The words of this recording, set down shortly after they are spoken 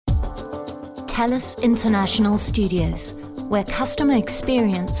TELUS International Studios, where customer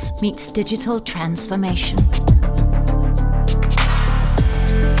experience meets digital transformation.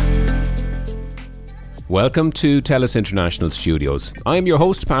 Welcome to TELUS International Studios. I'm your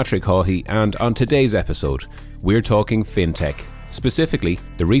host Patrick Hawhey, and on today's episode, we're talking fintech. Specifically,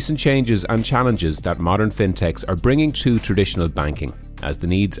 the recent changes and challenges that modern fintechs are bringing to traditional banking as the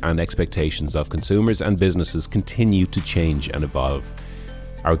needs and expectations of consumers and businesses continue to change and evolve.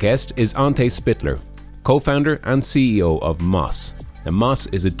 Our guest is Ante Spittler, co-founder and CEO of Moss. Now, Moss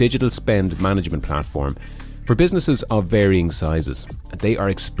is a digital spend management platform for businesses of varying sizes. They are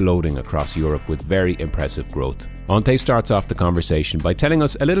exploding across Europe with very impressive growth. Ante starts off the conversation by telling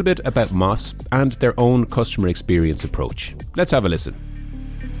us a little bit about Moss and their own customer experience approach. Let's have a listen.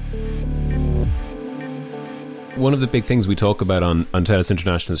 One of the big things we talk about on TELUS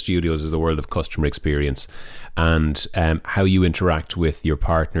International Studios is the world of customer experience and how you interact with your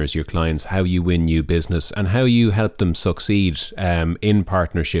partners, your clients, how you win new business and how you help them succeed in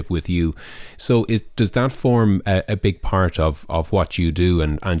partnership with you. So does that form a big part of what you do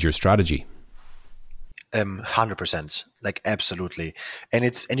and your strategy? 100%, like absolutely. And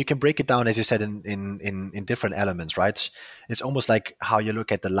you can break it down, as you said, in different elements, right? It's almost like how you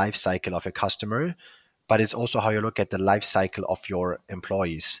look at the life cycle of a customer, but it's also how you look at the life cycle of your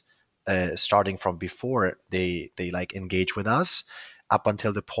employees, starting from before they like engage with us up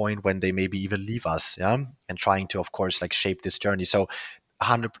until the point when they maybe even leave us, yeah, and trying to, of course, like shape this journey. So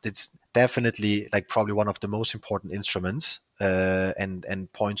it's definitely like probably one of the most important instruments and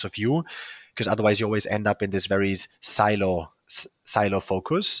points of view, because otherwise you always end up in this very silo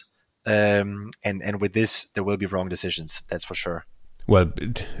focus, and with this there will be wrong decisions, that's for sure. Well,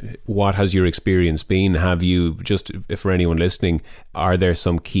 what has your experience been? Have you, just for anyone listening, are there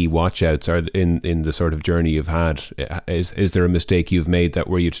some key watch-outs in the sort of journey you've had? Is there a mistake you've made that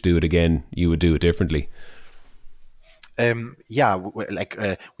were you to do it again, you would do it differently? We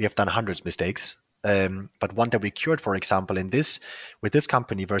have done hundreds of mistakes. But one that we cured, for example, with this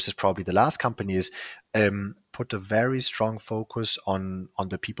company versus probably the last company is put a very strong focus on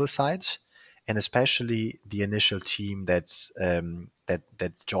the people side, and especially the initial team that's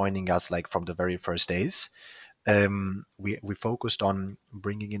joining us like from the very first days. We focused on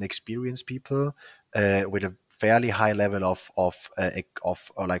bringing in experienced people with a fairly high level of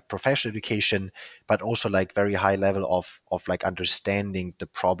like professional education, but also like very high level of like understanding the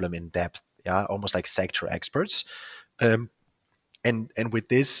problem in depth. Yeah, almost like sector experts. And with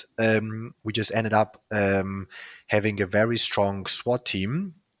this, we just ended up having a very strong SWAT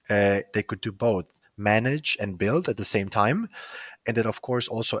team. They could do both, manage and build at the same time. And that, of course,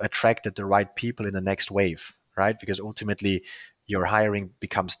 also attracted the right people in the next wave, right? Because ultimately, your hiring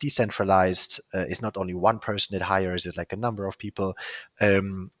becomes decentralized. It's not only one person that hires, it's like a number of people.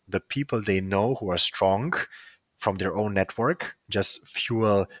 The people they know who are strong from their own network just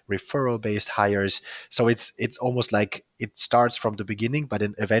fuel referral-based hires. So it's almost like it starts from the beginning, but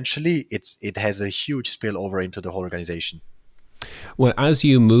then eventually it has a huge spillover into the whole organization. Well, as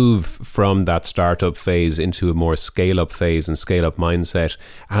you move from that startup phase into a more scale-up phase and scale-up mindset,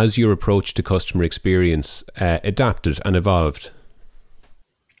 has your approach to customer experience adapted and evolved?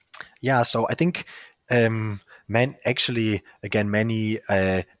 Yeah, so I think many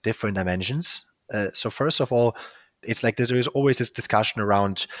different dimensions. So first of all, it's like there is always this discussion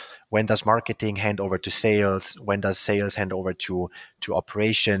around when does marketing hand over to sales? When does sales hand over to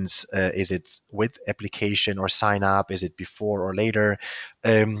operations? Is it with application or sign up? Is it before or later?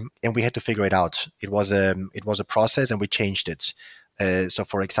 And we had to figure it out. It was a process, and we changed it. So,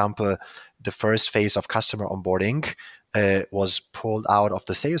 for example, the first phase of customer onboarding was pulled out of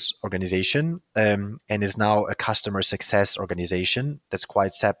the sales organization and is now a customer success organization that's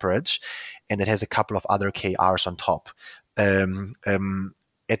quite separate, and it has a couple of other KRs on top.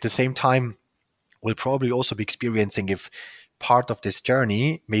 At the same time, we'll probably also be experiencing if part of this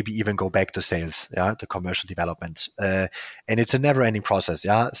journey maybe even go back to sales, yeah, to commercial development, and it's a never-ending process,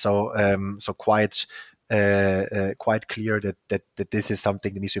 yeah. So quite clear that this is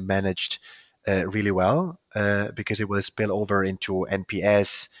something that needs to be managed really well, because it will spill over into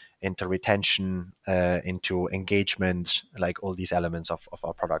NPS, into retention, into engagement, like all these elements of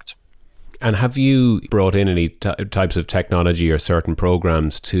our product. And have you brought in any types of technology or certain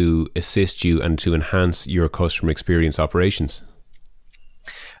programs to assist you and to enhance your customer experience operations?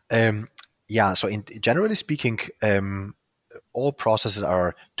 So generally speaking, all processes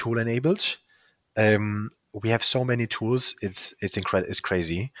are tool enabled. We have so many tools. It's incredible. It's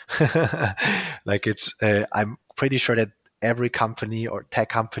crazy. I'm pretty sure that every company or tech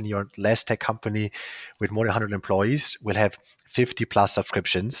company or less tech company with more than 100 employees will have 50 plus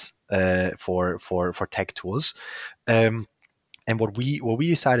subscriptions for tech tools. And what we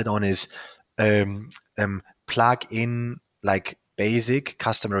decided on is um, plug in like basic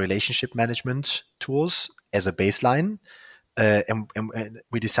customer relationship management tools as a baseline. And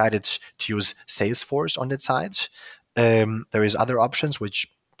we decided to use Salesforce on that side. There is other options which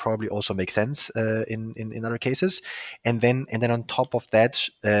probably also make sense in other cases. And then on top of that,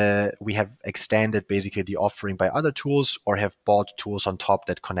 we have extended basically the offering by other tools or have bought tools on top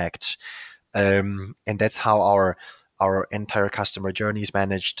that connect. And that's how our entire customer journey is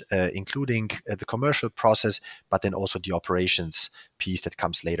managed, including the commercial process, but then also the operations piece that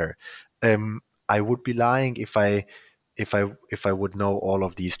comes later. I would be lying if I would know all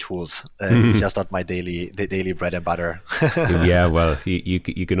of these tools. It's just not my daily bread and butter. Yeah, well, you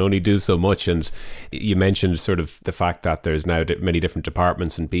can only do so much, and you mentioned sort of the fact that there's now many different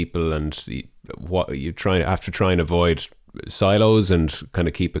departments and people, and what you have to try and avoid silos and kind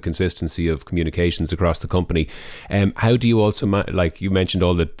of keep a consistency of communications across the company. How do you also, like you mentioned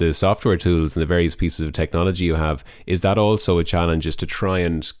all the software tools and the various pieces of technology you have, is that also a challenge, is to try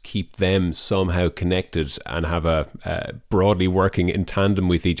and keep them somehow connected and have a broadly working in tandem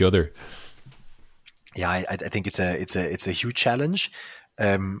with each other? Yeah, I think it's a huge challenge,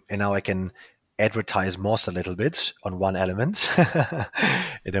 and now I can advertise Moss a little bit on one element, and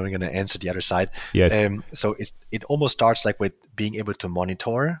then we're going to answer the other side. Yes. So it almost starts like with being able to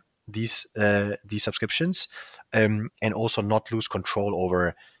monitor these subscriptions, and also not lose control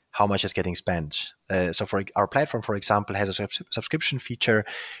over how much is getting spent. So for our platform, for example, has a subscription feature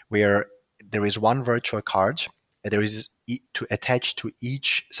where there is one virtual card. There is to attach to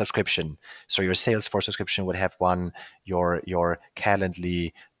each subscription. So your Salesforce subscription would have one, your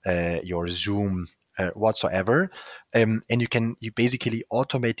Calendly, your Zoom, whatsoever, and you basically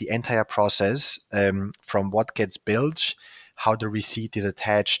automate the entire process, from what gets built, how the receipt is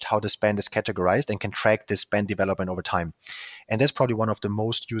attached, how the spend is categorized, and can track the spend development over time. And that's probably one of the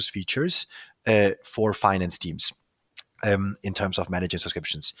most used features for finance teams, in terms of managing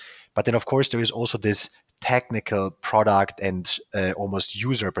subscriptions. But then, of course, there is also this technical product and almost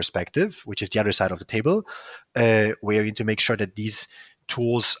user perspective, which is the other side of the table, where you need to make sure that these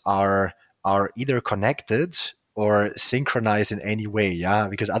tools are either connected or synchronized in any way, yeah,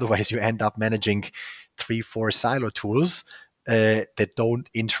 because otherwise you end up managing 3-4 silo tools that don't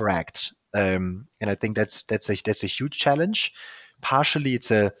interact, and I think that's a huge challenge. Partially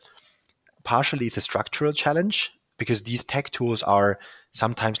it's a structural challenge, because these tech tools are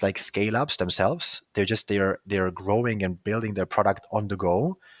sometimes like scale ups themselves. They're growing and building their product on the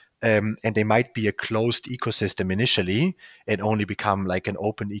go. And they might be a closed ecosystem initially and only become like an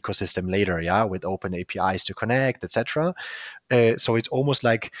open ecosystem later, yeah, with open APIs to connect, etc. So it's almost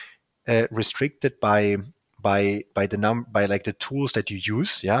like restricted by like the tools that you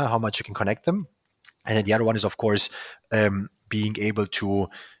use, yeah, how much you can connect them. And then the other one is, of course, being able to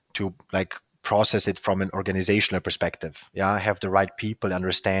like process it from an organizational perspective. Yeah, have the right people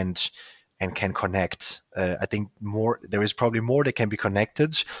understand and can connect. I think there is probably more that can be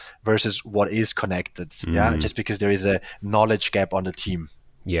connected versus what is connected. Yeah, just because there is a knowledge gap on the team.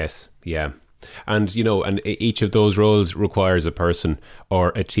 Yes, yeah. And, and each of those roles requires a person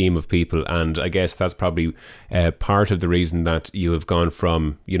or a team of people. And I guess that's probably part of the reason that you have gone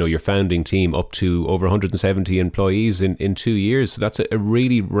from, your founding team up to over 170 employees in 2 years. So that's a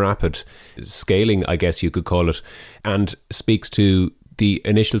really rapid scaling, I guess you could call it, and speaks to the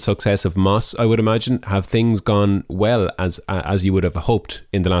initial success of Moss, I would imagine. Have things gone well as you would have hoped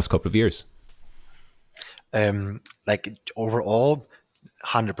in the last couple of years? Like overall,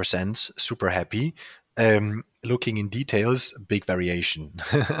 100% super happy. Looking in details, big variation.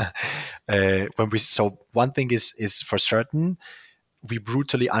 So one thing is for certain, we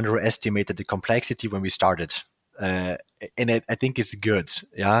brutally underestimated the complexity when we started, and I think it's good,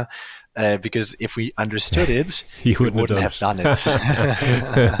 yeah, because if we understood it, we wouldn't have done it.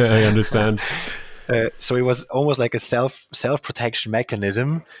 I understand. So it was almost like a self-protection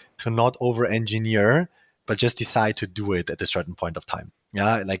mechanism to not over-engineer, but just decide to do it at a certain point of time.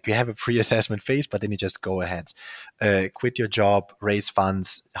 Yeah, like you have a pre-assessment phase, but then you just go ahead, quit your job, raise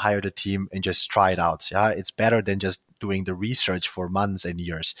funds, hire the team, and just try it out. Yeah, it's better than just doing the research for months and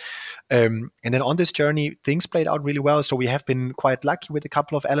years. And then on this journey, things played out really well. So we have been quite lucky with a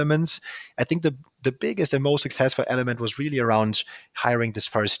couple of elements. I think the biggest and most successful element was really around hiring this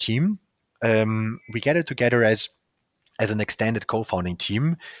first team. We gathered together as an extended co-founding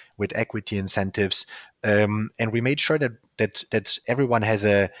team with equity incentives, and we made sure that everyone has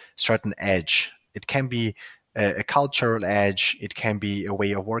a certain edge. It can be a cultural edge, it can be a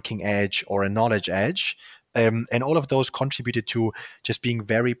way of working edge, or a knowledge edge. And all of those contributed to just being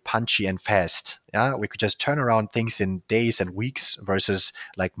very punchy and fast. Yeah, we could just turn around things in days and weeks versus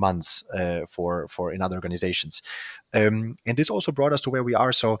like months for in other organizations. And this also brought us to where we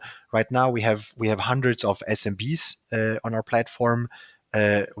are. So right now we have hundreds of SMBs on our platform.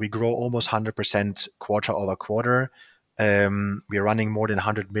 We grow almost 100% quarter over quarter. We are running more than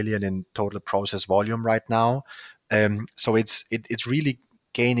 100 million in total process volume right now. So it's really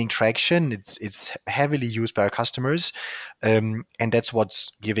gaining traction. It's heavily used by our customers, and that's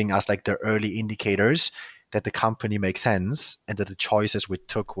what's giving us like the early indicators that the company makes sense and that the choices we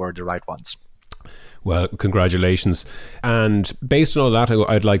took were the right ones. Well, congratulations. And based on all that,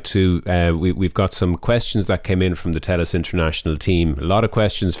 I'd like to, we've got some questions that came in from the TELUS International team. A lot of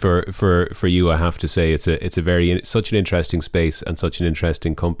questions for you, I have to say. It's such an interesting space and such an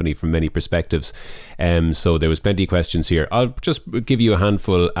interesting company from many perspectives. So there was plenty of questions here. I'll just give you a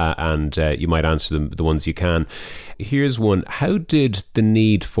handful and you might answer them, the ones you can. Here's one. How did the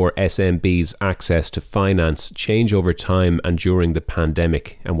need for SMBs access to finance change over time and during the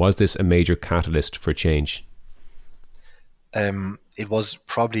pandemic? And was this a major catalyst for change? It was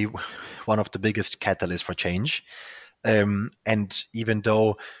probably one of the biggest catalysts for change. And even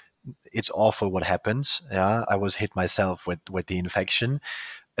though it's awful what happened, yeah, I was hit myself with the infection.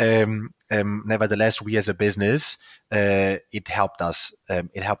 Nevertheless, we as a business, it helped us.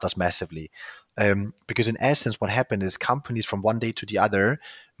 It helped us massively. Because in essence, what happened is companies from one day to the other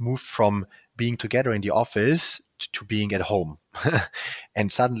moved from being together in the office to being at home. And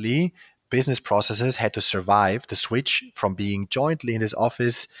suddenly, business processes had to survive the switch from being jointly in this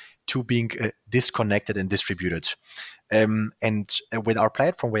office to being disconnected and distributed. And with our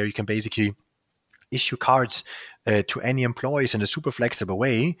platform, where you can basically issue cards to any employees in a super flexible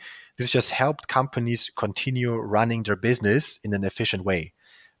way, this just helped companies continue running their business in an efficient way.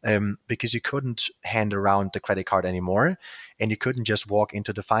 Because you couldn't hand around the credit card anymore, and you couldn't just walk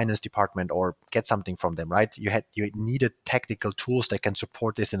into the finance department or get something from them, right? You needed technical tools that can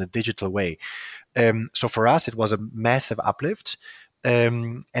support this in a digital way. So for us, it was a massive uplift,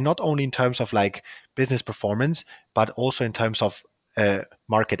 and not only in terms of like business performance, but also in terms of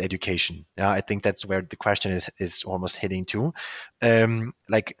market education. Yeah, I think that's where the question is almost hitting to.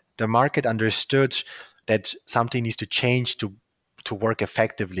 Like the market understood that something needs to change to work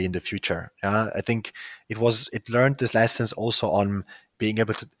effectively in the future. I think it learned these lessons also on being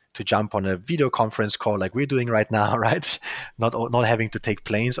able to jump on a video conference call like we're doing right now, right? Not having to take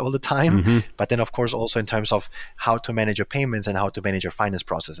planes all the time, mm-hmm. But then of course also in terms of how to manage your payments and how to manage your finance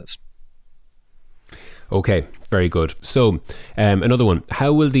processes. Okay, very good. So another one,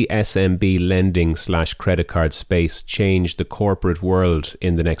 how will the SMB lending / credit card space change the corporate world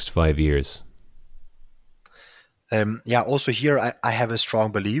in the next 5 years? Also here I have a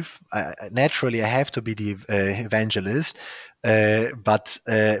strong belief. Naturally, I have to be the evangelist, but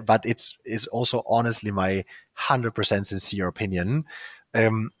it's also honestly my 100% sincere opinion.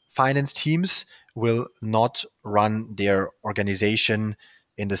 Finance teams will not run their organization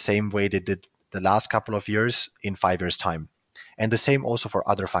in the same way they did the last couple of years in 5 years' time, and the same also for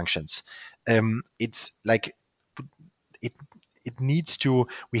other functions. It's like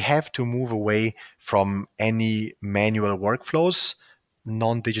we have to move away from any manual workflows,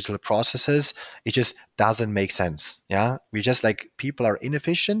 non-digital processes. It just doesn't make sense. Yeah. We just like people are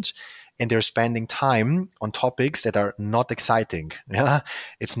inefficient and they're spending time on topics that are not exciting. Yeah.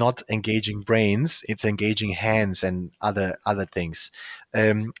 It's not engaging brains, it's engaging hands and other things.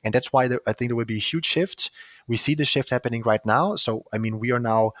 And that's why I think there will be a huge shift. We see the shift happening right now. So, I mean, we are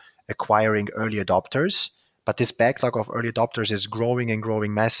now acquiring early adopters, but this backlog of early adopters is growing and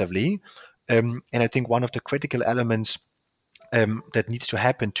growing massively. And I think one of the critical elements that needs to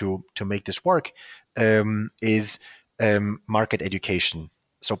happen to make this work is market education.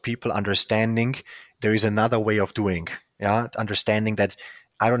 So people understanding there is another way of doing. Yeah, understanding that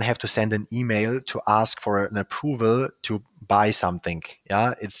I don't have to send an email to ask for an approval to buy something.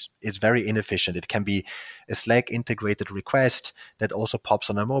 Yeah, it's very inefficient. It can be a Slack integrated request that also pops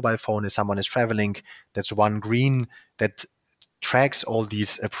on a mobile phone if someone is traveling. That's one green that tracks all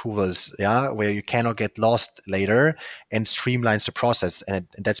these approvals, yeah, where you cannot get lost later, and streamlines the process. And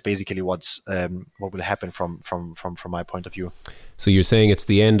that's basically what will happen from my point of view. So you're saying it's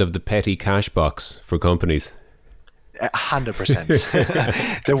the end of the petty cash box for companies?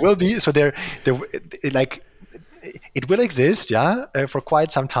 100%. There will be, so there like it will exist, yeah, for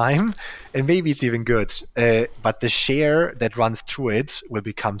quite some time, and maybe it's even good. But the share that runs through it will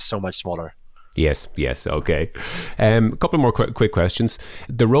become so much smaller. Yes, okay. A couple more quick questions.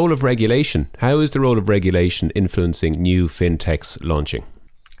 The role of regulation. How is the role of regulation influencing new fintechs launching?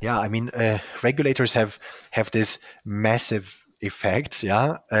 Yeah, I mean, regulators have this massive effect,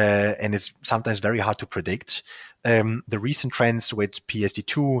 yeah, and it's sometimes very hard to predict. The recent trends with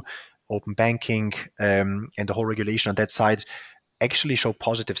PSD2, open banking, and the whole regulation on that side actually show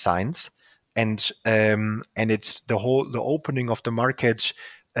positive signs, and it's the opening of the market,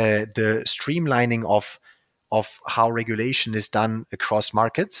 the streamlining of how regulation is done across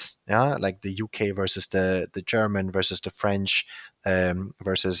markets, yeah, like the UK versus the German versus the French,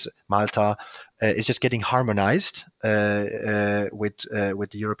 versus Malta, is just getting harmonized with the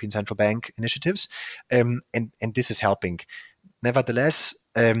European Central Bank initiatives, and this is helping. Nevertheless,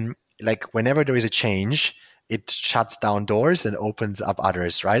 like whenever there is a change, it shuts down doors and opens up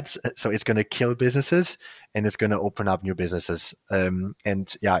others, right? So it's going to kill businesses and it's going to open up new businesses.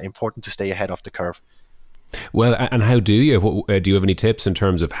 And yeah, important to stay ahead of the curve. Well, and how do you? Do you have any tips in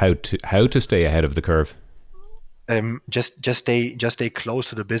terms of how to stay ahead of the curve? Just stay close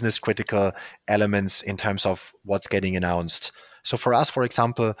to the business critical elements in terms of what's getting announced. So for us, for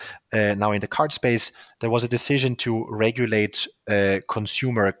example, now in the card space, there was a decision to regulate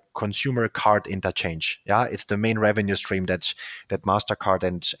consumer card interchange. Yeah, it's the main revenue stream that Mastercard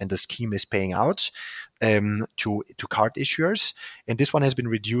and the scheme is paying out to card issuers, and this one has been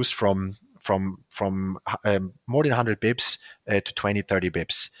reduced from more than 100 bips to 20, 30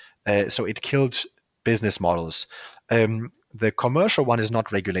 bips. So it killed business models. The commercial one is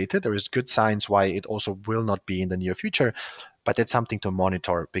not regulated. There is good signs why it also will not be in the near future, but that's something to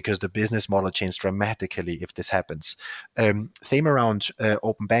monitor because the business model changes dramatically if this happens. Same around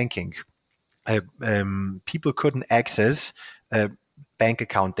open banking. People couldn't access bank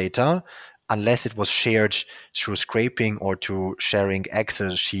account data unless it was shared through scraping or to sharing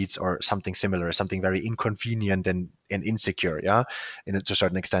Excel sheets or something similar, something very inconvenient and insecure, yeah, to a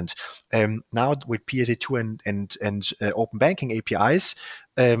certain extent. Now with PSD2 and open banking APIs,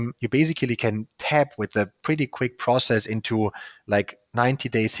 you basically can tap with a pretty quick process into like 90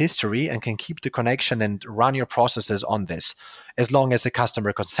 days history and can keep the connection and run your processes on this, as long as the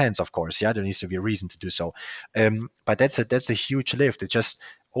customer consents, of course. Yeah, there needs to be a reason to do so. But that's a huge lift. It just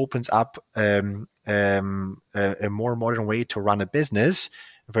opens up a more modern way to run a business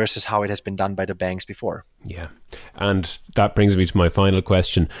versus how it has been done by the banks before. Yeah. And that brings me to my final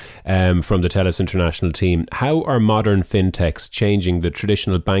question from the TELUS International team. How are modern fintechs changing the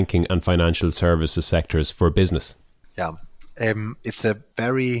traditional banking and financial services sectors for business? Yeah, it's a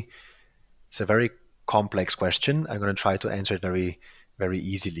very complex question. I'm going to try to answer it very, very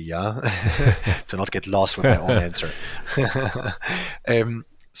easily, yeah, to not get lost with my own answer.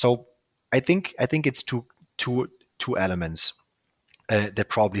 So I think it's two elements that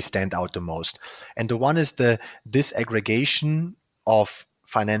probably stand out the most. And the one is the disaggregation of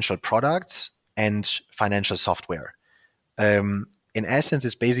financial products and financial software. In essence,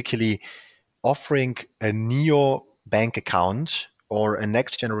 it's basically offering a neo bank account or a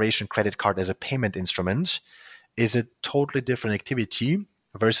next generation credit card as a payment instrument is a totally different activity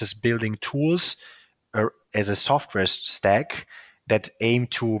versus building tools as a software stack that aim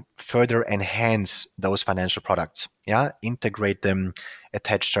to further enhance those financial products. Yeah, integrate them,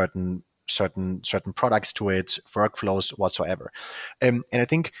 attach certain products to it, workflows whatsoever. And I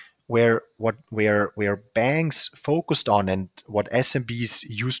think where banks focused on and what SMBs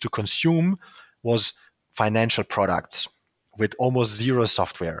used to consume was financial products with almost zero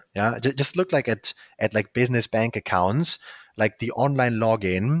software. Yeah, just look like at like business bank accounts, like the online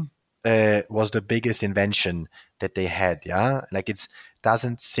login was the biggest invention that they had. Yeah, like it's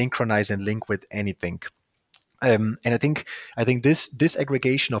doesn't synchronize and link with anything. And I think this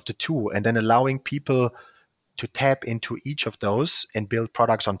aggregation of the two and then allowing people to tap into each of those and build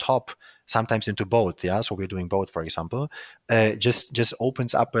products on top, sometimes into both. Yeah, so we're doing both, for example, just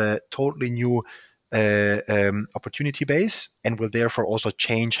opens up a totally new opportunity base and will therefore also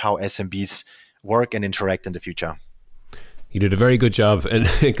change how SMBs work and interact in the future. You did a very good job in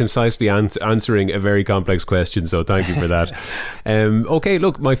concisely answering a very complex question, so thank you for that. Okay,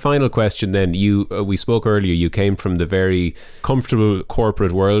 look, my final question then. We spoke earlier, you came from the very comfortable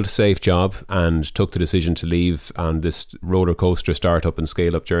corporate world, safe job, and took the decision to leave on this roller coaster startup and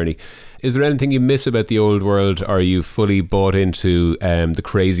scale-up journey. Is there anything you miss about the old world, or are you fully bought into the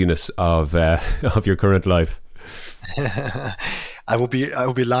craziness of your current life? I would be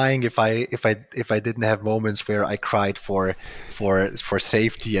lying if I didn't have moments where I cried for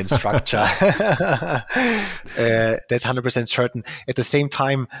safety and structure. That's 100% certain. At the same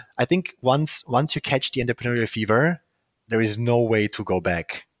time, I think once you catch the entrepreneurial fever, there is no way to go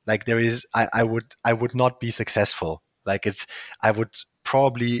back. Like I would not be successful. Like I would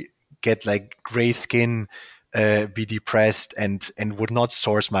probably get like gray skin be depressed and would not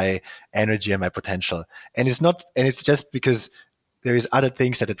source my energy and my potential. And it's just because there is other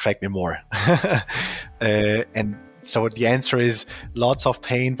things that attract me more. And so the answer is lots of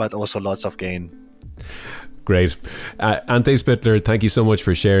pain, but also lots of gain. Great. Ante Spittler, thank you so much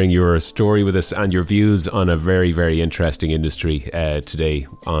for sharing your story with us and your views on a very, very interesting industry today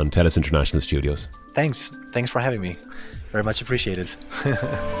on TELUS International Studios. Thanks for having me. Very much appreciated.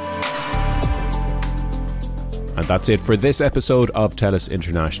 And that's it for this episode of TELUS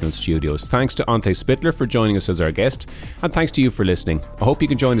International Studios. Thanks to Ante Spittler for joining us as our guest, and thanks to you for listening. I hope you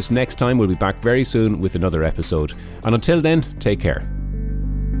can join us next time. We'll be back very soon with another episode. And until then, take care.